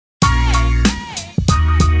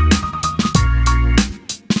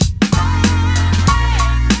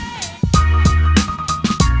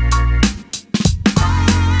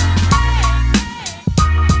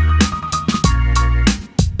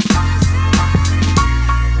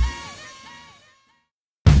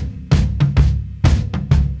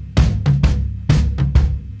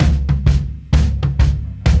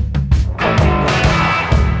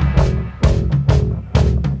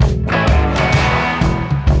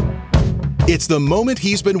It's the moment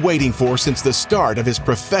he's been waiting for since the start of his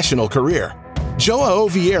professional career. João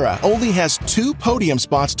Vieira only has 2 podium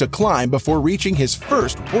spots to climb before reaching his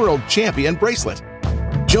first world champion bracelet.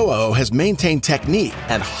 João has maintained technique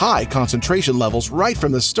and high concentration levels right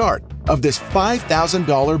from the start of this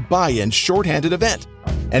 $5,000 buy-in shorthanded event,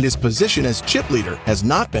 and his position as chip leader has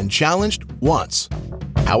not been challenged once.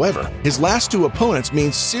 However, his last 2 opponents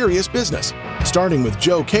mean serious business, starting with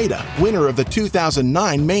Joe Queda, winner of the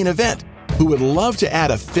 2009 main event, who would love to add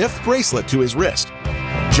a 5th bracelet to his wrist.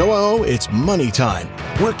 João, it's money time.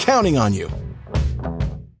 We're counting on you.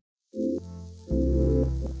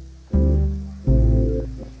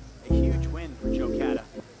 A huge win for Joe Queda,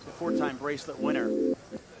 the 4-time bracelet winner.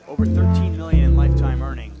 Over $13 million in lifetime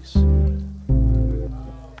earnings.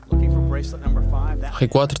 Looking for bracelet number 5. Rei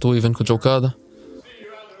 4 do evento com o Joe Queda.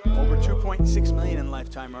 Over $2.6 million in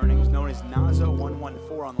lifetime earnings, known as Nazo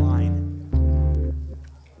 114 online.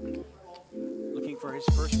 Looking for his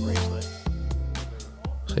first bracelet.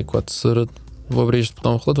 Rei 4 tesoura. Vou abrir este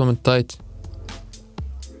botão relativamente tight.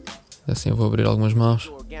 Assim eu vou abrir algumas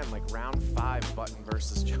mãos.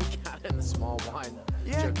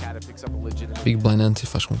 Big blind ante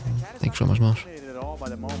faz com que tem que jogar mais mãos.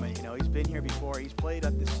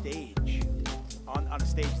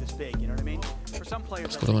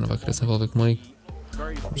 Se ele também não vai querer se envolver comigo.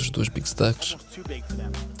 Os 2 big stacks.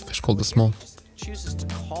 Fez call da small.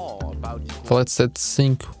 Valete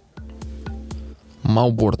 7-5.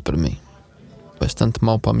 Mau board para mim. Bastante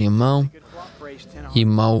mau para a minha mão. E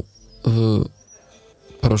mau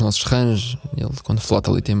para os nossos ranges. Ele quando flata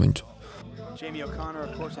ali tem muito.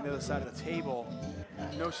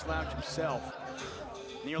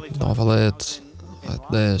 Dá um valete.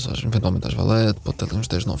 10, eventualmente às valete, pode ter ali uns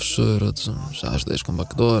 10 novos surats, já às 10 com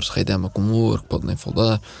backdoors, rei dama com ouro, que pode nem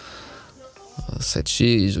foldar,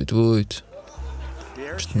 7x, 8-8.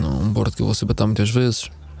 Isto não é um board que eu vou se bater muitas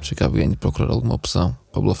vezes, ficar bem de procurar alguma opção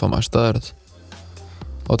para bluffar mais tarde,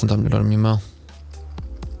 ou tentar melhorar a minha mão.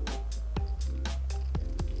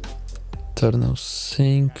 Turn é o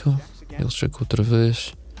 5, ele chega outra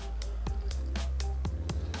vez.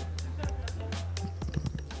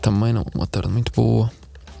 Também não, uma turn muito boa.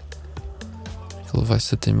 Ele vai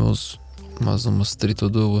ser teimoso. Mais uma street ou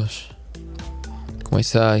 2. Com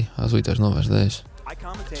esse ai, às 8, às 9, às 10.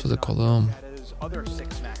 Vou fazer colão.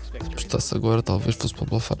 Se apostasse agora, talvez fosse para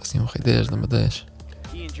bluffar assim um rei 10, dama 10.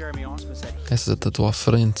 Essas até estou à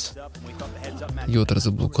frente. E outras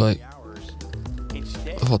a bloqueio.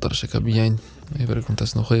 Vou voltar a checar behind e ver o que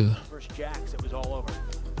acontece no river.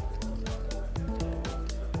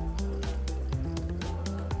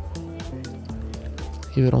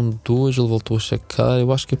 Aqui eram 2, ele voltou a checar.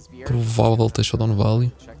 Eu acho que é provável ter showdown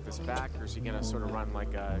value.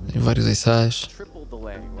 Tem vários ace-highs.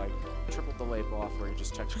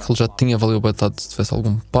 Acho que ele já tinha value betado se tivesse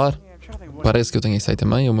algum par. Parece que eu tenho ace-high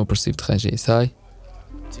também. É o meu perceive de range ace-high.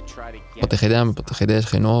 Pode ter rei dama, pode ter rei 10,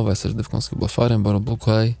 rei 9. Essas devo conseguir bluffar, embora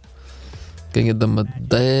bloqueie. Ganha dama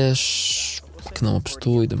 10, que não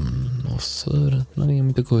apostou, e dama 9 sura. Não ganha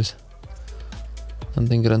muita coisa. Não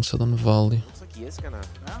tem grande showdown value.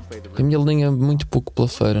 A minha linha é muito pouco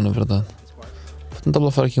bluffeira, na verdade. Vou tentar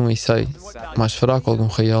bluffar aqui um ace-high mais fraco, algum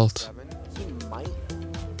rei alto.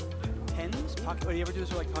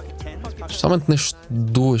 Especialmente nestes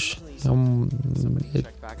 2.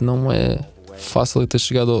 Não é fácil ter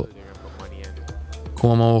chegado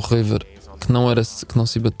com a mão ao river que não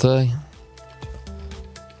se batei,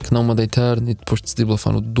 que não mandei turn e depois decidi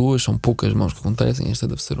bluffar no 2. São poucas mãos que acontecem. Esta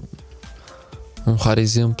deve ser um raro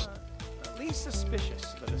exemplo.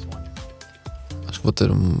 Acho que vou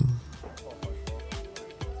ter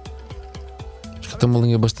acho que tem uma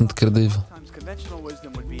linha bastante credível.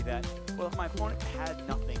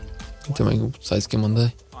 E também o size que eu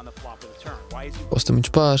mandei. Posso ter muitos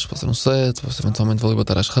pares, posso ter um 7, posso eventualmente valer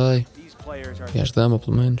botar às rei e às dama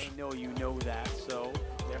pelo menos.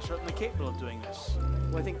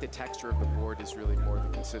 I think the texture of the board is really more the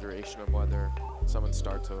consideration of whether someone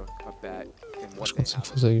starts a bet and what they consigo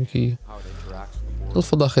fazer aqui. how it interacts with the board. Ele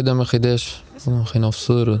for dar rei dama, rei 10, um rei 9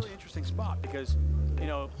 sura,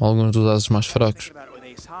 alguns dos ases mais fracos.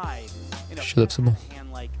 Isto deve ser bom.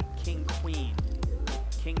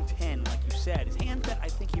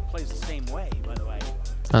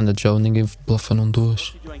 Anda Joe, ninguém bluffa num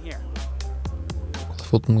 2. Qual foi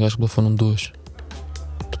o último gajo que bluffou num 2?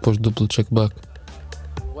 Depois do duplo checkback.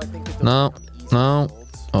 Não, não.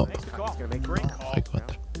 Opa. Rei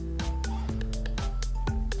 4.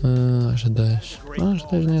 Às 10. Às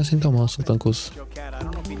 10 nem é assim tão mal, se ele tancou-se.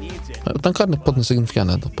 Tancar pode não significar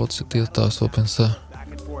nada, pode ser que ele está só a pensar.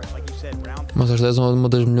 Mas às 10 é uma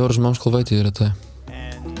das melhores mãos que ele vai ter até.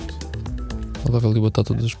 Ele vai ali botar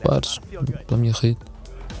todos os pares pela minha rede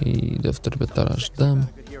e deve ter betar as damas.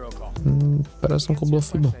 Parece que o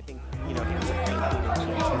bluff foi bom.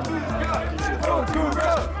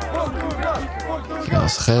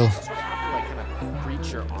 Nosso rel.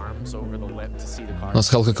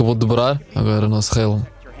 Nosso rel que acabou de dobrar. Agora nosso rel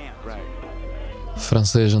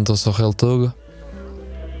francês juntou-se ao rel Toga.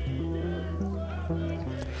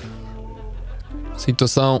 A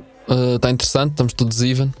situação está interessante, estamos todos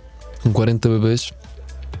even, com 40 bebês.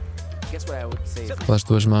 Pelas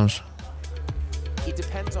duas mãos.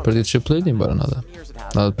 Perdi o chip lead, embora nada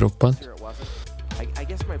de preocupante.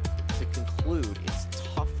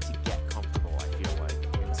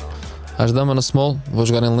 As damas na small, vou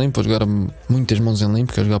jogar em limpo, vou jogar muitas mãos em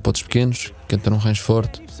limpo, quero jogar para outros pequenos, quero ter um range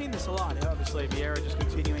forte.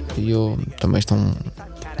 E eu também estou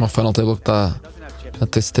uma final table que está a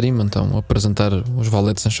ter stream, então apresentar os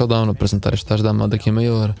valetes em showdown, apresentar estas damas daqui a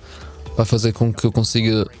meia hora, vai fazer com que eu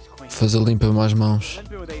consiga fazer limpa mais mãos,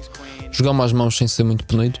 jogar mais mãos sem ser muito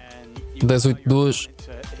punido. 10-8-2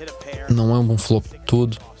 não é um bom flop de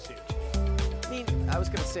tudo.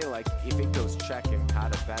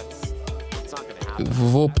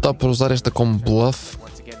 Vou optar por usar esta como bluff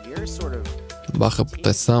barra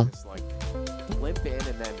proteção.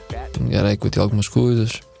 Ganhar equity algumas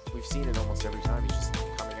coisas,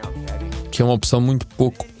 que é uma opção muito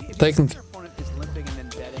pouco técnica,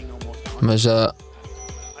 mas já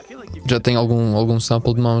tem algum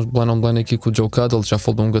sample de mãos blind on blind aqui com o Joe Cada. Ele já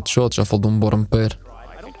foldou um gut shot, já foldou um bottom pair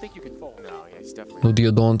no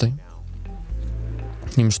dia de ontem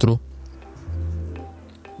e mostrou.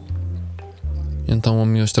 Então a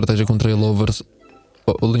minha estratégia contra ele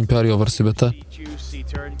é limpar e over CBT.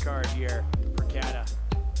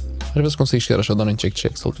 Às vezes consigo chegar a showdown em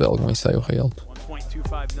check-check se ele tiver algum ensaio real.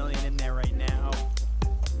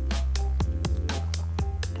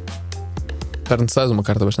 Turn size, uma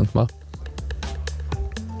carta bastante má.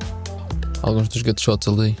 Alguns dos gut shots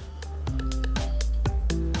ali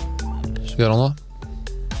chegaram lá.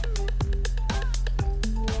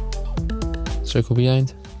 Check o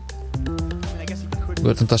behind.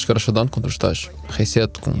 Agora tentar chegar a showdown contra os tais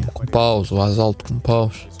reset com paus, ou as alto com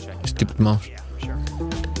paus, este tipo de mãos.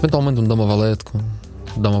 Eventualmente um dama valete com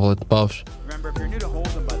dama valete de paus.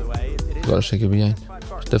 Agora chega behind.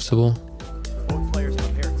 Isto deve ser bom.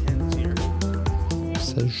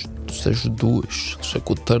 6-2.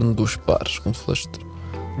 Chega o turn dos pares com flash.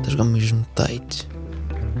 Está a jogar mesmo tight.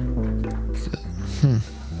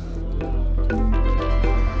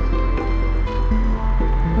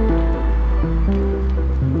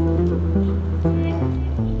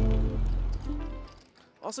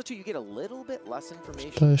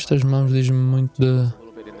 Estas mãos dizem-me muito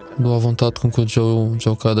do à vontade com que o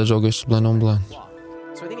Joe Cada joga este blind on blind.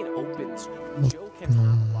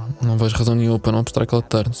 Não vejo razão nenhuma para não apostar aquele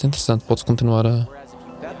turn. Isso é interessante, pode-se continuar a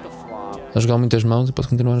jogar muitas mãos e pode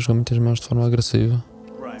continuar a jogar muitas mãos de forma agressiva.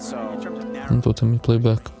 Não estou a ter muito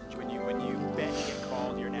playback.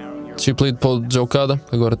 Chip lead para o Joe Cada,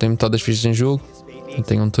 agora tem metade das fichas em jogo. Eu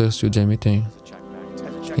tenho um terço e o Jamie tem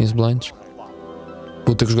 15 blinds.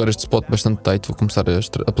 Vou ter que jogar este spot bastante tight, vou começar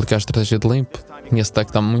a aplicar a estratégia de limp. Minha stack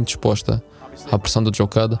está muito exposta à pressão do Joe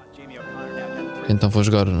Cada, então vou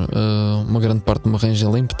jogar uma grande parte do meu range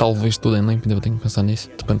em limp, talvez tudo em limp, ainda vou ter que pensar nisso,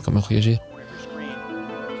 depende de como eu reagir.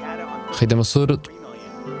 Rei da Massura,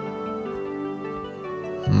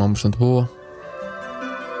 uma mão bastante boa.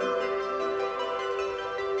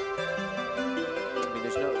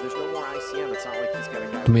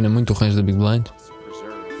 Domina muito o range da Big Blind.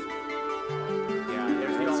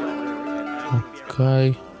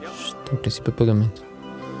 Ok, isto em princípio é pagamento.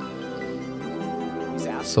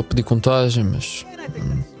 Só pedi contagem, mas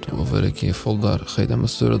estou a ver aqui a foldar. Rei da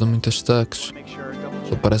Massura dá muitas stacks.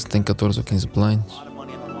 Só parece que tem 14 ou 15 blinds.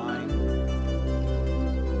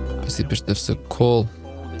 Em princípio este deve ser call.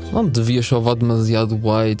 Não devia chover demasiado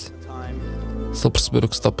wide. Só perceber o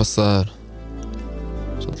que se está a passar.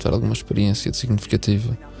 Se ele tiver alguma experiência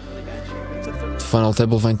significativa de final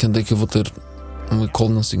table vai entender que eu vou ter um call.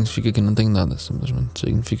 Não significa que eu não tenho nada, simplesmente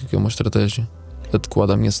significa que é uma estratégia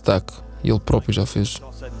adequada à minha stack. E ele próprio já fez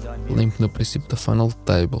limpo no princípio da final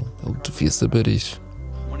table. Ele devia saber isso.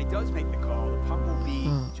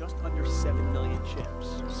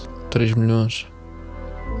 3 milhões.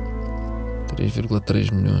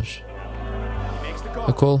 3,3 milhões.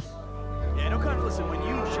 A call.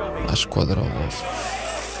 Acho quadral off.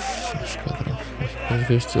 Acho quadral off. Às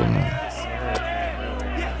vezes ele não.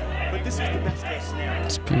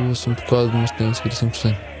 Despiu-se um bocado, mas tem a seguir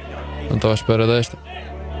 100%. Não estava à espera desta.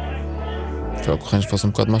 Espero que o range fosse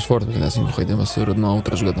um bocado mais forte, mas ainda assim o Rei da Massura não há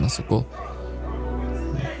outra jogada nessa call.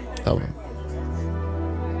 Estava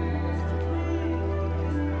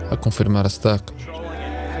a confirmar a stack.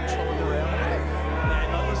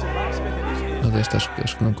 Mas desta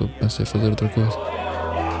acho que nunca pensei fazer outra coisa.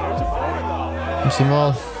 Começou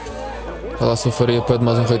mal. Vai lá se eu faria pede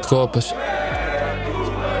mais um rei de copas.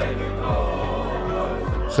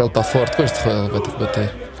 O Real está forte, com este Real vai ter que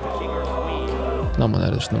bater. Não há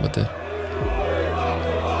maneira de não bater.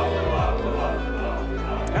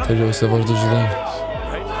 Veja essa voz do Julinho.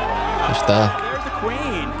 Aí está.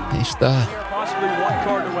 Aí está.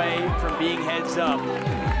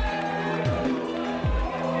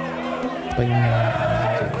 Bem,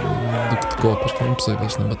 duque de copas, que é impossível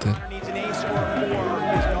se não bater.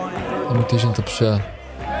 Há muita gente a puxar.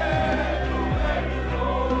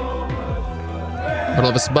 Bora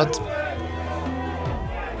lá ver se bate.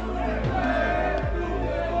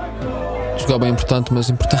 Jogar bem importante, mas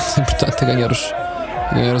importante é ganhar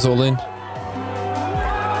os all-in.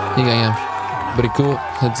 E ganhamos. Bricou,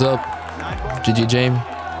 heads up. GG Jamie.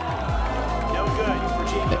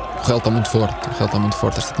 O Real está muito forte.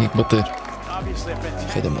 Esta tinha que bater.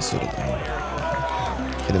 Rei da Massura.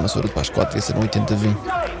 Rei da Massura de Paz 4 ia ser um 80-20.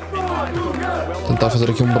 Tentar fazer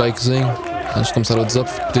aqui um breakzinho antes de começar o heads up,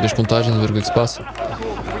 pedir as contagens, ver o que é que se passa.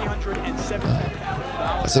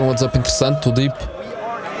 Vai ser um heads up interessante, o deep.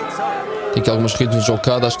 Tem aqui algumas ritmos de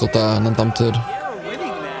jogada, acho que ele não está a meter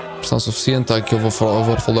pressão suficiente. Tá, aqui eu vou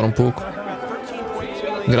falar um pouco.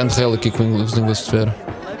 Grande rally aqui que os ingleses tiveram.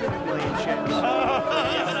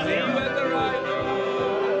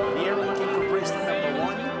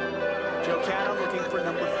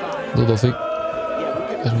 Ludovik,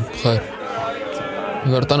 faz-me porreiro.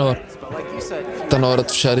 Agora está na hora. Está na hora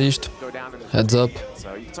de fechar isto. Heads up.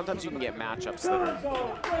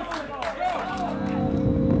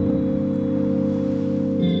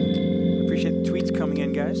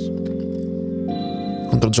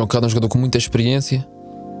 Contra o João Vieira, um jogador com muita experiência.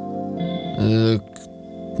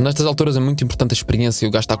 Nestas alturas é muito importante a experiência.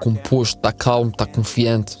 O gajo está composto, está calmo, está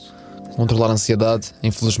confiante. Controlar a ansiedade.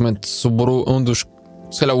 Infelizmente sobrou um dos...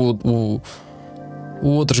 Se calhar o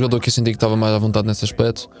outro jogador que eu senti que estava mais à vontade nesse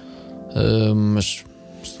aspecto. Mas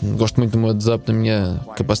gosto muito do meu heads up, da minha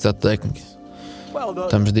capacidade técnica.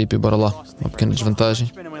 Estamos deep e bora lá. Uma pequena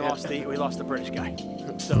desvantagem.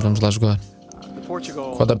 Vamos lá jogar.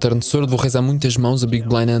 Quadro terno surdo, vou rezar muitas mãos. A Big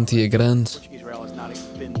Blind Anti é grande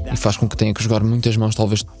e faz com que tenha que jogar muitas mãos,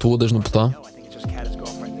 talvez todas no botão.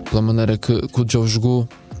 Pela maneira que o Joe jogou,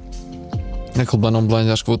 aquele ban on blind,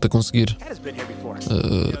 acho que vou ter que conseguir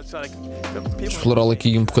explorá-lo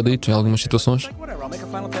aqui um bocadito em algumas situações.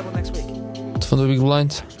 Defendo a Big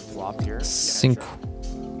Blind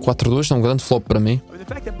 5-4-2, é um grande flop para mim.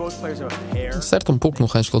 Acerta um pouco no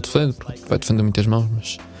range que ele defende, vai defender muitas mãos,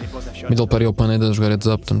 mas middle pair e open end a jogar heads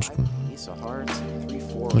up, estamos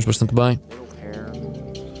bastante bem.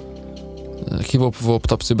 Aqui vou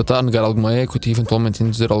optar por se batar, negar alguma equity, eventualmente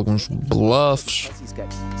induzir alguns bluffs.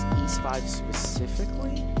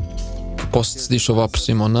 Posso decidir se eu vá por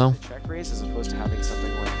cima ou não.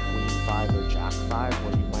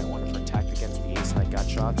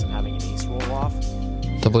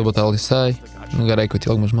 Tabelei batalha ali sai, negar equity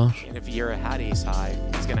algumas mãos.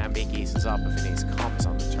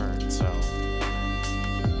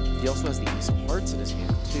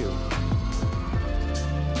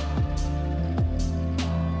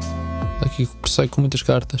 Aqui persegue com muitas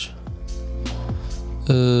cartas.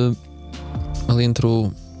 Ali entre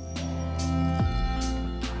o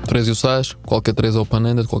 3 e o 6, qualquer 3 é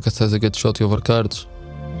open-ended, qualquer 6 é get shot e overcards.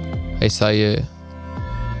 Esse aí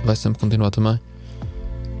vai sempre continuar também.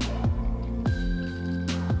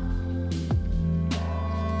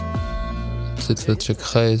 Decido fazer check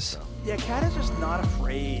raise.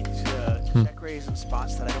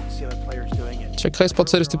 Check raise pode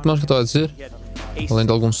ser este tipo de mãos que eu estava a dizer. Além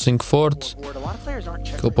de alguns 5 fortes,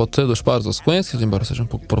 que ele pode ter 2 pares ou sequências, embora seja um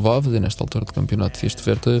pouco provável, e nesta altura do campeonato se este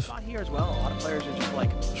ver teve.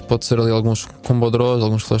 Mas pode ser ali alguns combo draws,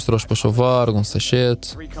 alguns flash draws para chovar, algum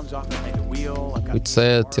 6-7,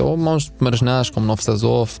 8-7, ou mãos de primeiras nas, como 9-6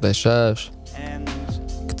 off, 10 chaves,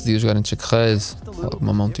 que te diga jogar em check raise,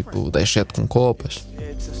 alguma mão tipo 10-7 com copas.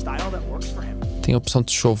 Tem a opção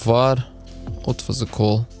de chovar ou de fazer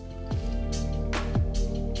call.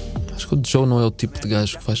 O Joe não é o tipo de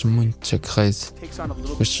gajo que faz muito check raise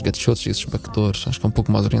com estes get shots e esses backdoors. Acho que é um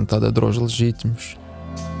pouco mais orientado a draws legítimos,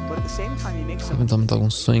 eventualmente algum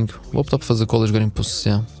swing. Vou optar por fazer call e jogar em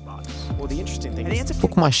posição. Um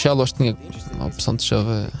pouco mais shallow, acho que tinha a opção de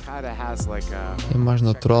chave é mais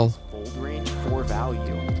natural.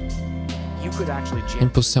 Em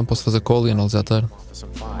posição posso fazer call e analisar turn.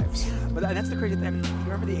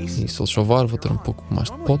 E se ele chovar vou ter um pouco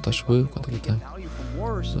mais de pot, acho eu. Quanto é que eu tenho?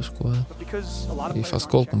 2, 4. E faço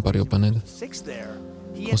call, comparo eu panela.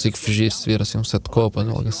 Consigo fugir se vier assim um 7 de copas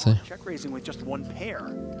ou algo assim.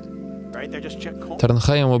 Turn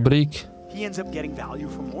rei é uma brick.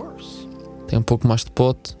 Tem um pouco mais de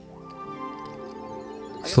pote.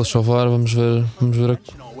 Se ele chover, vamos ver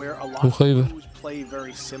o River.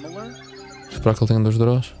 Esperar que ele tenha 2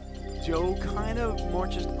 draws.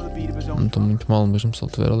 Não estou muito mal mesmo se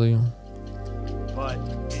ele tiver ali um.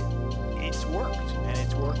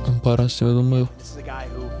 Compara acima do meu.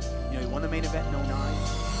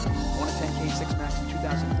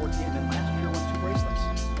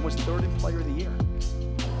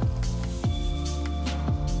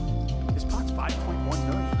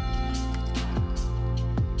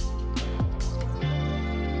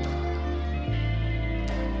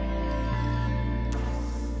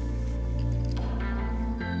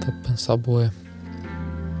 Estou a pensar bué.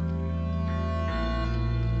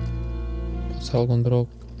 Pode ser algum draw.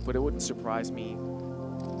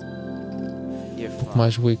 Um pouco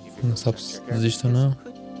mais weak, não sabe se desiste ou não.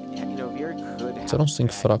 Será um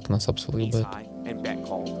 5 fraco, não sabe se valeu o bet.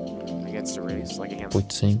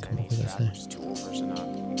 8-5, uma coisa assim.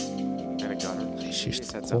 X de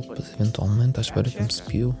copas, eventualmente, à espera que me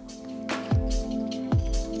espiou.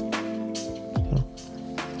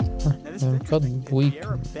 É um bocado weak,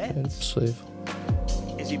 era possível.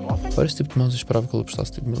 Para esse tipo de mãos eu esperava que ele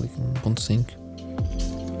apostasse tipo 1.5.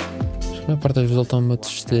 Acho que a maior parte das vezes ele está-me a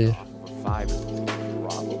desistir.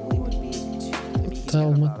 Está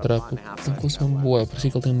alguma trapa, não consigo boa,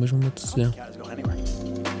 parecia que ele tem mesmo uma decisão.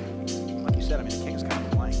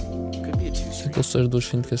 Se aquele seja 2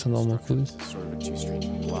 fins de que andar alguma coisa.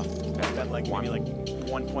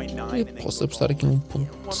 Eu posso apostar aqui 1.5.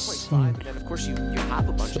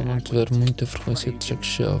 Se ele não tiver muita frequência de check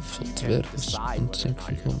shove, se ele tiver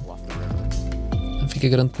 1.5 fica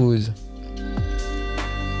grande coisa.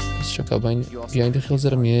 Se chocar bem e ainda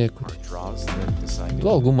realizar a minha equity.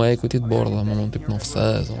 Dou alguma equity de borla, mas não tipo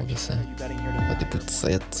 9-6 ou algo assim. Ou tipo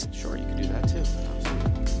 8-7.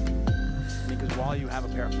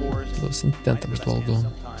 Dou assim 70, mas dou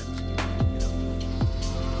alguma.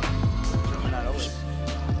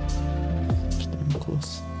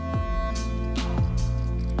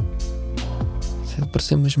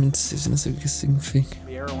 Parecia mesmo indeciso, não sei o que isso significa.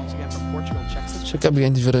 Já acabei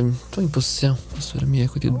de ver estou em posição, posso ver a minha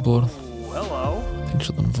equity de bordo. Tenho que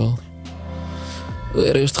estar no vale.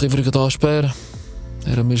 Era este river que eu estava à espera.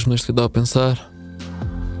 Era mesmo neste que eu estava a pensar.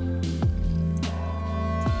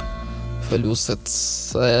 Falhou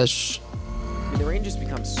 7-6.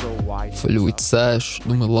 Falhou 8-6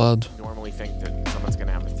 do meu lado.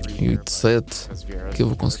 E 8-7 que eu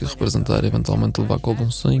vou conseguir representar e eventualmente levar com algum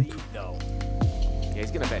 5.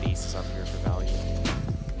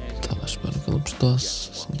 Estava à espera que ele apostasse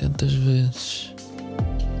assim tantas vezes.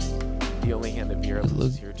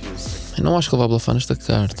 Eu não acho que ele vai bluffar nesta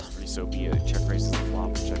carta.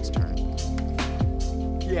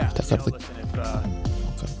 Esta carta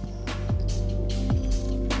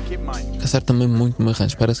que acerta mesmo muito no meu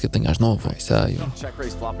range. Parece que eu tenho às 9, ou sai, ou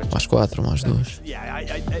às 4, ou às 2.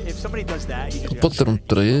 Ele pode ter um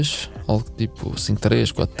 3, algo tipo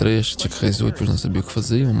 5-3, 4-3, check raise 8, depois não sabia o que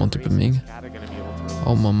fazia, uma mão tipo a minha.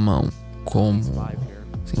 Ou uma mão como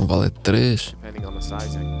assim, um valete 3,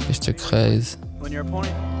 este check raise.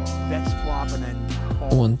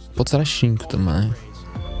 Ou pode ser às 5 também.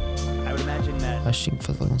 Às 5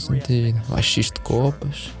 faz algum sentido. Ou às X de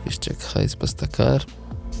copas, este check raise para se tacar.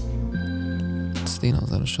 Decidi não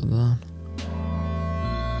usar o showdown.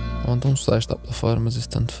 Ou então um size está pela fora, mas isso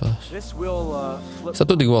tanto faz. Está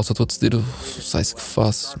tudo igual, só estou a decidir o size que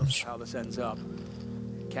faço. Mas...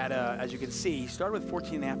 as you can see, he started with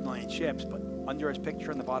 14.5 million chips, but under his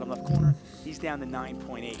picture in the bottom left corner, he's down to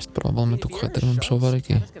 9.8. Isto provavelmente o correto era mesmo chover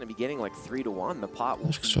aqui. Acho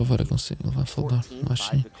que se chover eu consigo, ele vai foldar,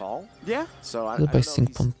 acho sim. Ele vai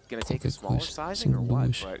 5 pontos, qualquer coisa,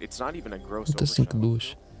 5-2, até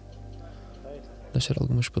 5-2. Deixar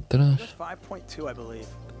algumas para trás.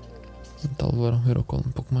 Então levar um hero call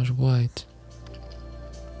um pouco mais white.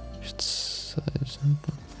 Este 6, um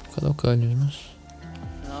bocado ao calhos, mas...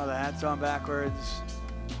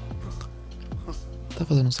 Está a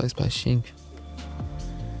fazer um size baixinho.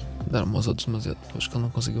 Dar-me aos outros demasiado depois que ele não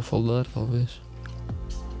conseguiu foldar, talvez.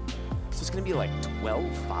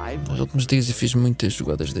 Nos últimos dias eu fiz muitas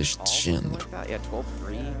jogadas deste género.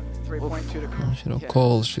 Hero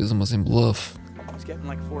calls, fiz umas em bluff.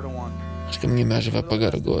 Acho que a minha imagem vai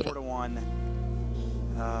pagar agora.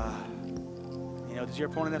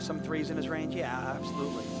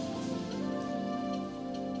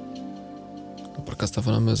 Por acaso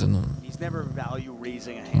estava na mesa num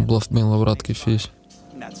bluff bem elaborado que eu fiz.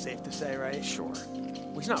 safe to say, right? Sure.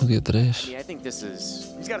 Well, he's not. No dia 3. I mean, I think this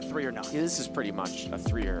is. He's got a 3 or nothing. Yeah, this is pretty much a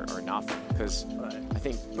 3 or nothing because I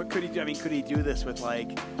think. But could he do? I mean, could he do this with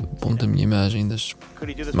like? Ponto a minha imagem das Could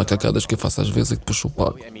he do this? macacadas que eu faço às vezes e depois sou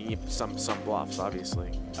pago. I mean, some bluffs,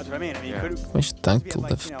 obviously. That's what I mean. I mean, Yeah. could. Com este tanque He ele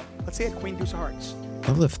had, like, deve. let's say he had Queen Deuce of Hearts.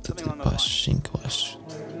 Ele deve ter tido para as 5, acho.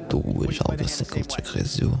 2, algo assim que ele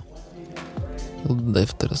descarregou. Ele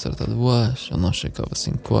deve ter acertado o as. Eu não checava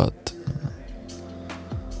 5-4.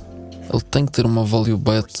 Ele tem que ter uma value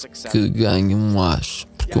bet que ganhe um as.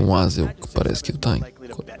 Porque um as é o que parece que eu tenho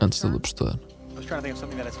antes dele apostar. I was trying to think of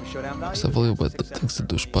something that has some showdown value. Essa value bet tem que ser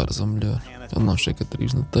 2 pares ou melhor. Ele não checa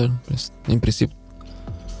 3 no turno. Em princípio,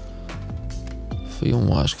 foi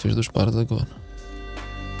um as que fez 2 pares agora.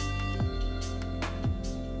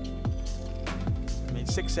 I mean,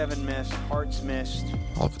 6-7 missed, Hearts missed.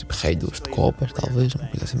 Algo tipo rei 2 de copas, talvez. Uma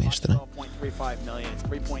coisa assim meio estranha. 12.35 million. It's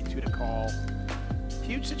 3.2 to call.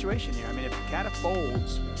 Huge situation here. I mean, if Cata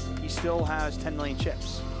folds, he still has 10 million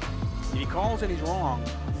chips. If he calls and he's wrong,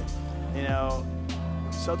 you know,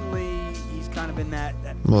 suddenly he's kind of in that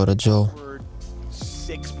Bora, Joe.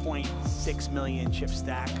 6.6 million chip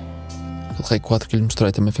stack. Aquele rei 4 que lhe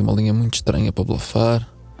mostrei também foi uma linha muito estranha para bluffar.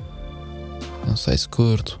 Não sei se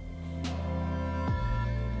curto.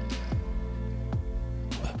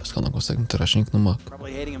 Parece que ele não consegue meter às 5 no maco.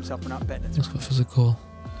 Probably hating himself for not betting it. Não se vai fazer call.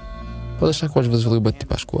 Pode achar que às vezes ele bate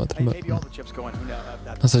tipo às 4. Maybe all the chips go in. Who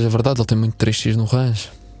knows? Não seja verdade, ele tem muito 3x no range.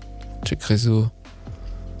 Check raisou.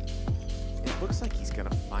 It looks like he's gonna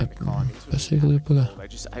find a call. I mean, this was Achei que ele ia pagar.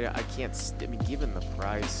 I can't. I mean, given the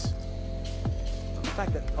price. The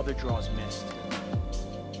fact that other draws missed.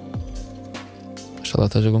 Acho que ela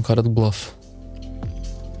esteja com cara de bluff.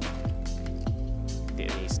 The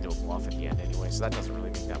ace no bluff at the end anyway, so that doesn't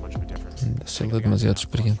really make that much of a difference. Se ele é demasiado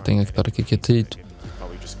experiente, tem que estar aqui quietito. He's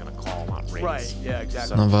probably just gonna call, not raise. Right. Yeah.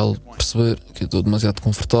 Exactly. Não vai perceber que eu estou demasiado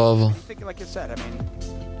confortável. I think, like I said, I mean,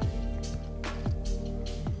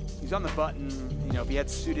 he's on the button. You know, if he had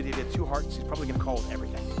suited, if he had 2 hearts, he's probably going to call with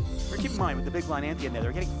everything. But keep in mind, with the big blind ante in there,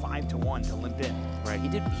 they're getting 5-1 to limp in. Right. He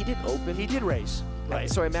did open. He did raise. Right.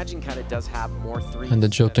 So I imagine kind of does have more threes. Ainda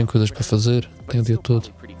Joe tem coisas para fazer, But tem o it's dia still todo.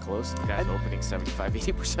 probably pretty close. The guy's opening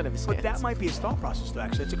 75-80% of his But hands. that might be his thought process, though.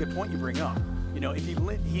 Actually, that's a good point you bring up. You know, if he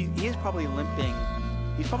is probably limping.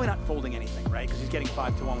 He's probably not folding anything, right? Because he's getting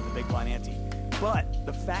 5-1 with the big blind ante. But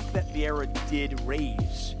the fact that Vieira did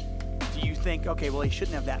raise, do you think, okay, well, he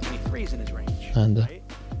shouldn't have that many threes in his range, Anda. right?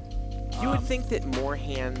 You would think that more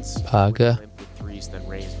hands would Paga. limp with threes than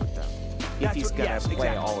raise with them. If That's he's what- gonna yes, play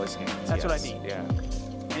exactly. all his hands. That's what I yes, mean. Yeah.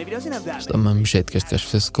 And if he doesn't have that Está do mesmo jeito que este gajo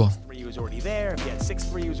fez call. 3, he was already there. If he had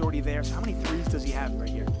 6-3, he was already there. So how many threes does he have right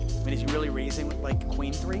here? I mean, is he really raising with like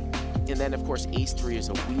Queen 3? And then of course ace 3 is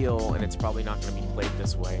a wheel, and it's probably not going to be played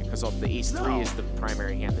this way because the ace 3 No. is the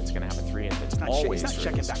primary hand that's going to have a 3 and that's He's not, always he's not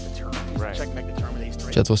checking raised. back the turn. He's Right. not checking back the turn with ace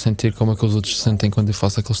 3. Já estou a sentir como é que os outros se sentem quando eu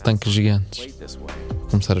faço aqueles tanques gigantes. Played this way. Vou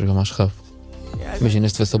começar a jogar mais rápido. Yeah, Imagina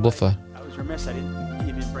se tivesse a bluffar. I was remiss. I didn't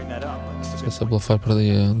even bring that up. But that's a Se good tivesse a point. bluffar,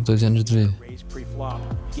 perdia 2 anos de vida. Raise pre-flop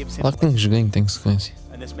gives him Lá que tem joguinho, tem sequência.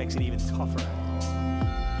 and this makes it even tougher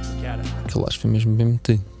for Cata. Aquele acho que foi mesmo bem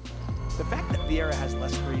metido. The fact that Vieira has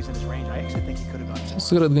less threes in his range, I actually think he could have done É o more.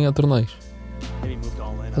 segredo de ganhar torneios. Maybe moved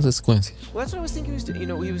all in. Fazer sequências. Well, that's what I was thinking.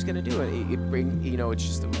 He was going to do. It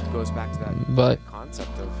just goes back to that Vai.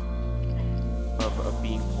 concept of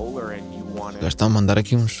being polar, and you want O to gajo está a mandar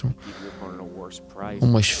aqui give your opponent a worse price.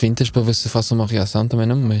 umas fintas para ver se faço uma reação, também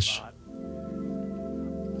não me mexo.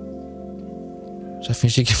 Já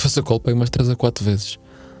fingi que ia fazer call para umas 3 a 4 vezes.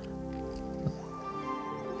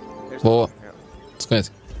 Boa.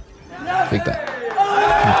 Sequência. O que é que está?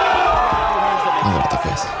 Agora está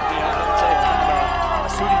coisa. A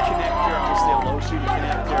suited connector, obviously a low suited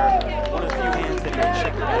connector. One of the few hands that he can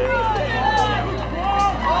check back.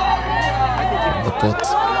 Da pote.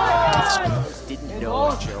 Didn't know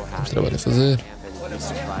what Joe had. Temos trabalho a fazer. And then he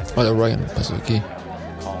surprised Olha o Ryan, passou aqui.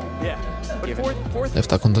 call. Yeah. But fourth Deve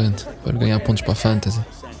estar contente. Para ganhar pontos para a fantasy.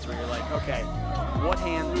 sense where you're like, okay, what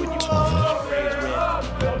hand would you Deixa-me ver. raise with?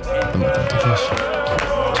 Também tanta vez. Deixa eu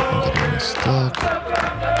contar aqui nesse stack.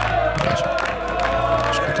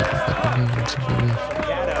 Acho que eu estou com 4 mil, não sei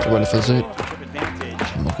ver. Trabalho a fazer.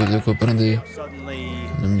 Advantage. Uma coisa que eu aprendi Suddenly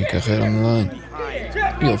na minha carreira online.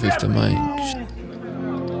 behind. E ao vivo também. que isto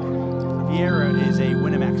Vieira is a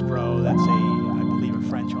Winamax pro. That's I believe, a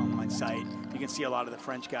French online site. You can see a lot of the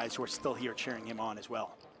French guys who are still here cheering him on as well.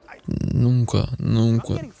 nunca I'm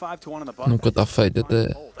getting 5-1 on the button. nunca está feito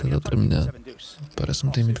até estar terminado.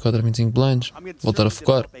 Parece-me que tem 24 a 25 blinds. Voltar a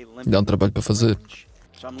focar. Dá um trabalho para fazer.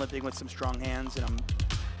 So I'm limping with some strong hands and I'm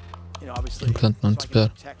Importante não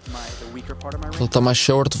desesperar. Ele está mais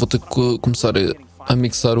short, vou ter que começar a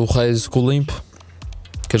mixar o raise com o limpo.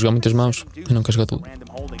 Quer jogar muitas mãos e não quer jogar tudo.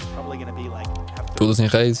 Todas em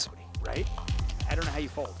raise.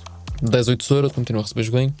 10-8 tesoura, continua a receber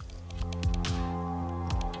joguinho.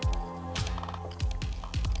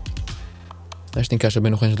 Este encaixa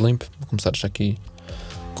bem no range de limpo. Vou começar já aqui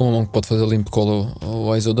com uma mão que pode fazer limpo cola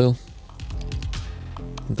o ISO dele.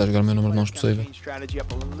 Tentar jogar o meu número de mãos possível.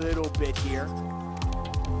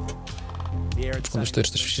 Quando os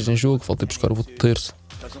terços das fichas em jogo, faltei buscar o outro terço.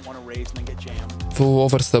 Vou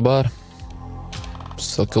overstabar.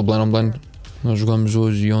 Só que aquele blind on blind nós jogamos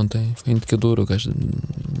hoje e ontem foi indicador. O gajo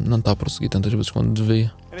não está a prosseguir tantas vezes quando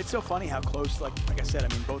devia.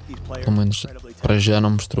 Pelo menos para já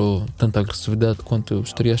não mostrou tanta agressividade quanto eu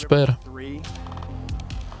estaria à espera.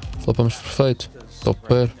 Flopamos perfeito. Top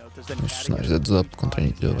pair. Os cenários de heads up contra a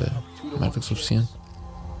NIT é mais do que suficiente.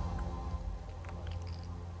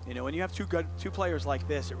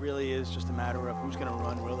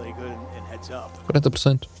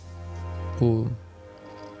 40%. O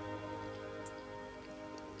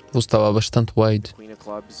estava bastante wide.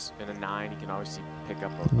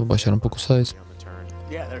 Vou baixar um pouco o size.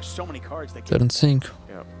 0-5.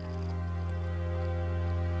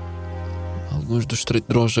 Alguns dos straight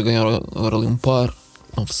draws já ganharam agora ali um par.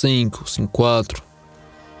 9-5, 5-4,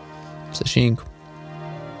 6-5.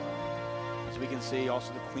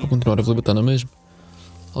 Vou continuar a delebatar na mesma.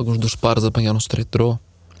 Alguns dos pares apanharam straight draw.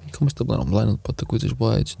 E como este tabuleiro blind pode ter coisas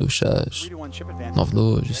whites, 2 chás,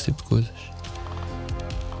 9-2, esse tipo de coisas.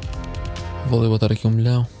 Vou delebatar aqui 1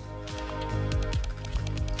 milhão.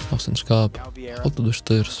 900k, falta 2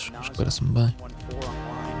 terços, acho que parece-me bem.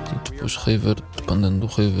 E depois river, dependendo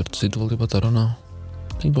do river, decido vou delebatar ou não.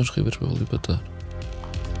 Tenho bons rivers para delebatar.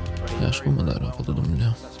 Acho que vou mandar a volta de 1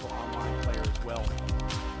 milhão.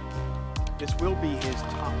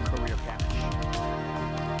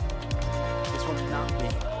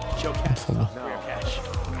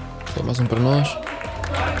 Foi mais um para nós.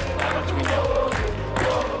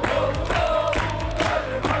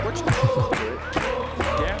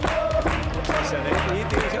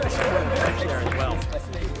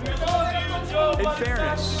 In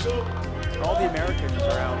fairness, all the Americans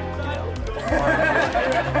are out,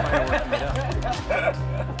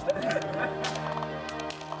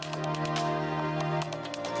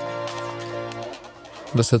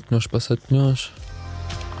 Dá 7 milhões para 7 milhões.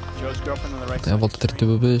 Tem a volta de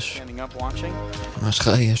 30 bebês. Mais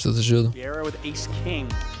rei, estas ajudam.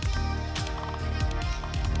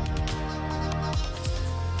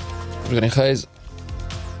 Vou jogar em raise.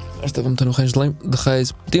 Esta vou meter no range de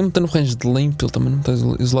raise. Podia meter no range de limpo, ele também não está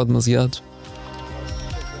isolado demasiado.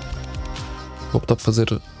 Vou optar por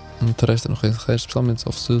meter esta no range de raise, especialmente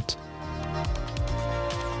offsuit.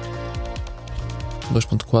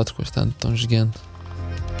 2.4 com este ano tão gigante.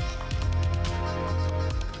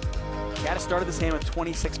 Started this hand with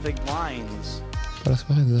 26 big blinds. Parece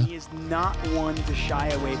que vai realizar. He is not one to shy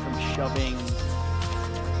away from shoving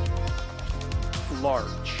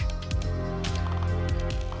large.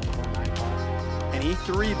 And he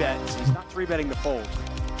 3-bets. He's not 3-betting the fold.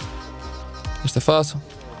 Isto é fácil.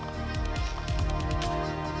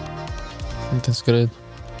 Não tem segredo.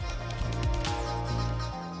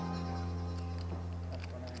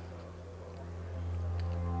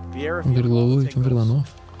 Vieira 1,8, 1,9.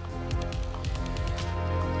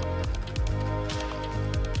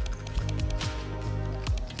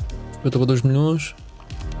 Eu estava 2 milhões.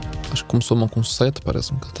 Acho que começou a mão com 7,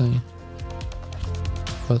 parece-me que ele tem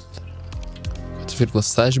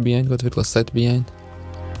 4,6 behind, 4,7 behind.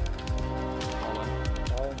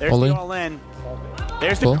 All in.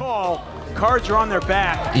 There's the call. Cards are on their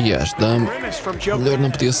back. E as dame. Melhor não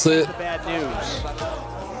podia ser.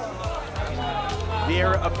 Bem,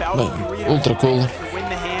 ultra cooler.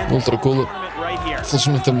 Ultra cooler.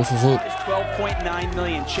 Felizmente é a meu favor. 12.9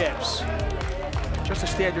 million chips. Just a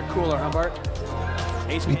standard cooler, huh, Bart?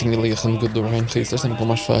 E tinha ali a run good do Ryan Reese, esta não pode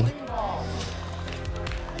mais falha.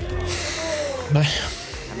 Bem.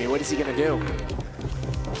 I mean, what is he gonna do?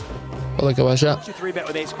 Pode acabar já. Once you 3-bet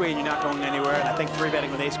with ace queen, you're not going anywhere, and I think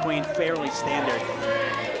 3-betting with ace queen fairly standard.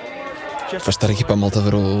 Vai estar aqui para a malta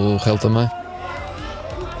ver o réu também.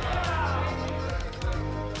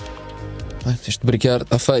 Bem, isto de brincar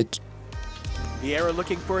está feito. Vieira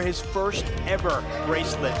looking for his first ever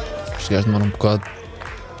bracelet. Este gajo demora um bocado.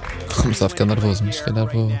 Começar a ficar nervoso, mas se calhar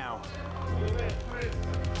vou.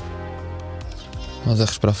 Mas é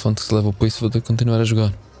respirar a fonte que se leva o piso, vou ter que continuar a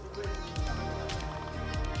jogar.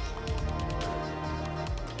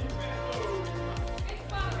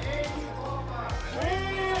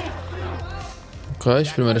 Ok, as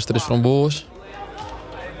primeiras 3 foram boas.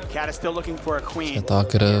 Cat is still looking for a queen. Já está a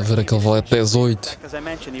querer ver aquele valete 10-8. As I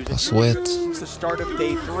mentioned, he was A suete. since the start of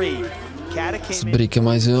day 3. Cat Se came in. brica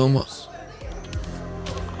mais uma.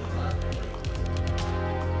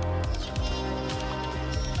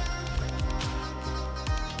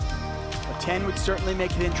 A 10 would certainly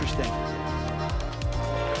make it interesting.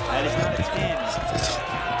 That is not a 10.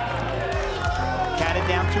 Cat is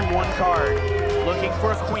down to 1 card, looking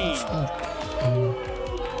for a queen.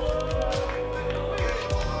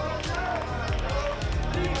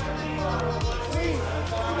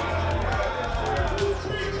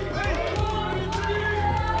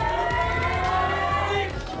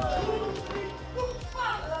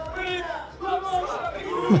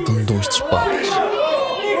 Como é que com 2 de espadas?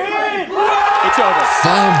 It's over.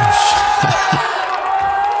 Vamos!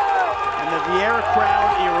 And the Vieira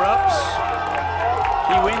crowd erupts.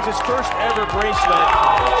 He wins his first ever bracelet.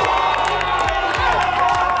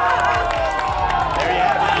 There you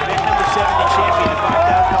have it, event number 70 champion, a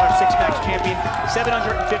 $5,000 six-pack champion,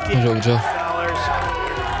 $750. Jogo já.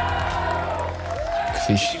 Que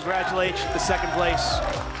fixe. Congratulations, the second place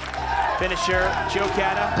finisher, Joe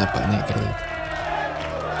Cata. Ah pá, nem acredito.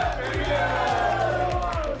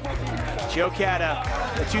 Joe Cata,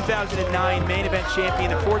 the 2009 main event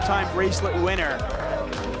champion, the 4-time bracelet winner,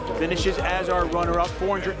 finishes as our runner-up,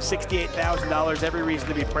 $468,000. Every reason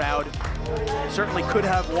to be proud. Certainly could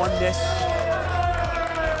have won this.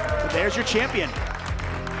 But there's your champion.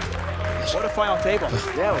 What a final table.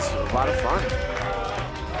 Yeah, it was a lot of fun.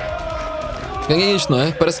 Ganhei isto, não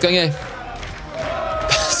é? Parece que ganhei.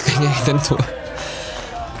 Parece que ganhei, tanto.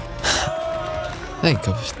 Nem que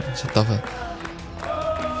eu já estava.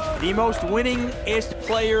 The most winningest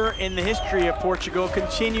player in the history of Portugal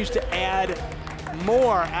continues to add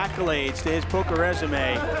more accolades to his poker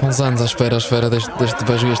resume. Uns anos à espera deste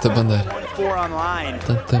vejo esta bandeira. 4 online.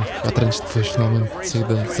 Tanto tempo, 4 anos depois, finalmente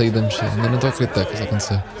saí da mexer. Ainda não estou a acreditar que isso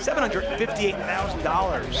aconteceu.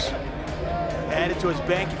 $758,000 added to his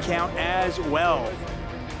bank account as well.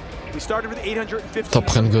 We started with $850. Top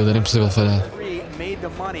hand good, era impossível falhar. Made the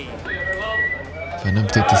money. Vai, não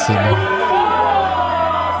podia ter sido.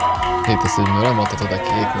 Podia ter sido melhor a malta toda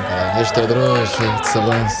aqui. Com caralho. Este é droga, de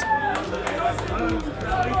salanço.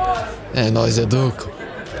 É nóis, é duco.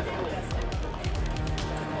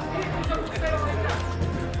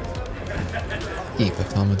 Ih, pá,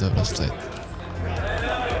 finalmente é o bracelet.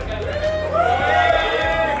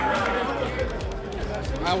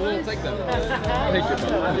 I will take them. Thank you,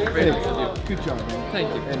 man. Very nice of you. Good job, man.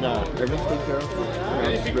 Thank you. And everything's taken care of.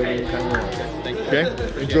 Just ready to come around. Thank you. Okay?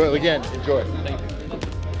 Enjoy it again. Enjoy it. Thank you.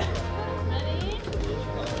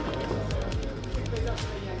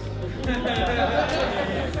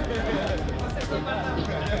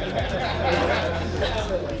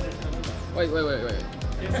 Wait.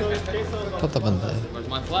 Falta a bandeira. Where's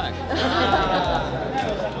my flag?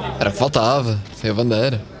 Era o que faltava. Sem a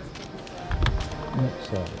bandeira.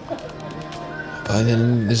 Pá,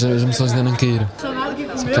 as emoções ainda não caíram. Só que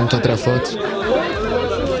eu não estou a tirar fotos.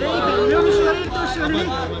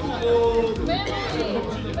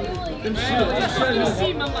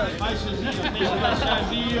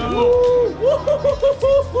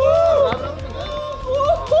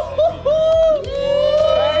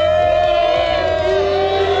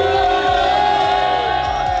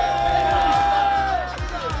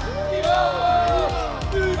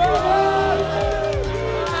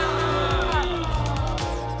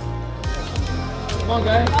 Come on,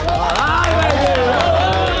 guys.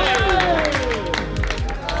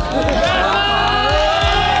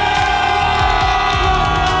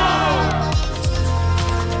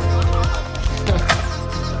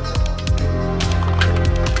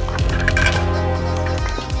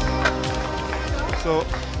 So,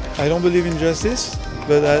 I don't believe in justice,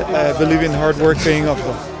 but I believe in hard work paying off.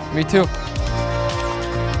 Me too.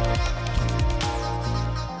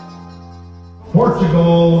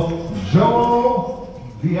 Portugal, João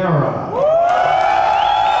Vieira.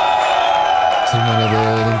 Cerimónia de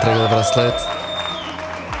entrega da bracelet.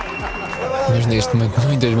 Mas neste momento,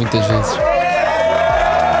 muitas vezes.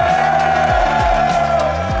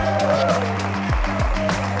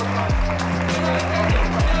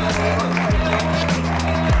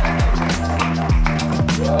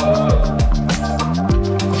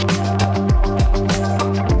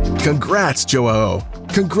 Congrats, João.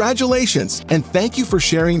 Congratulations, and thank you for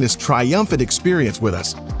sharing this triumphant experience with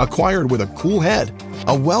us, acquired with a cool head,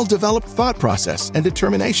 a well-developed thought process, and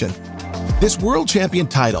determination. This World Champion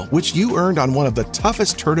title, which you earned on one of the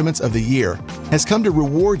toughest tournaments of the year, has come to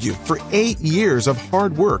reward you for 8 years of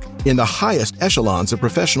hard work in the highest echelons of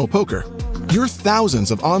professional poker. Your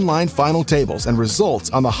thousands of online final tables and results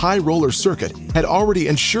on the high roller circuit had already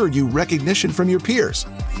ensured you recognition from your peers.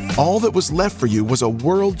 All that was left for you was a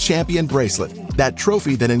world champion bracelet, that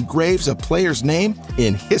trophy that engraves a player's name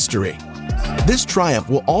in history. This triumph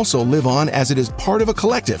will also live on as it is part of a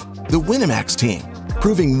collective, the Winamax team,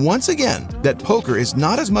 proving once again that poker is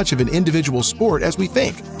not as much of an individual sport as we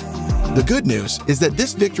think. The good news is that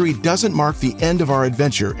this victory doesn't mark the end of our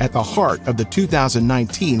adventure at the heart of the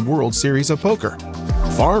 2019 World Series of Poker.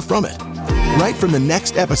 Far from it. Right from the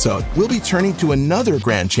next episode, we'll be turning to another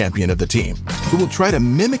grand champion of the team who will try to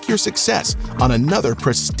mimic your success on another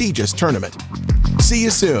prestigious tournament. See you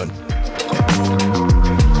soon.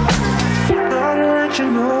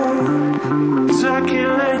 I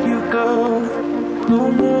can't let you go.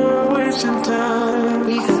 No more wasting time.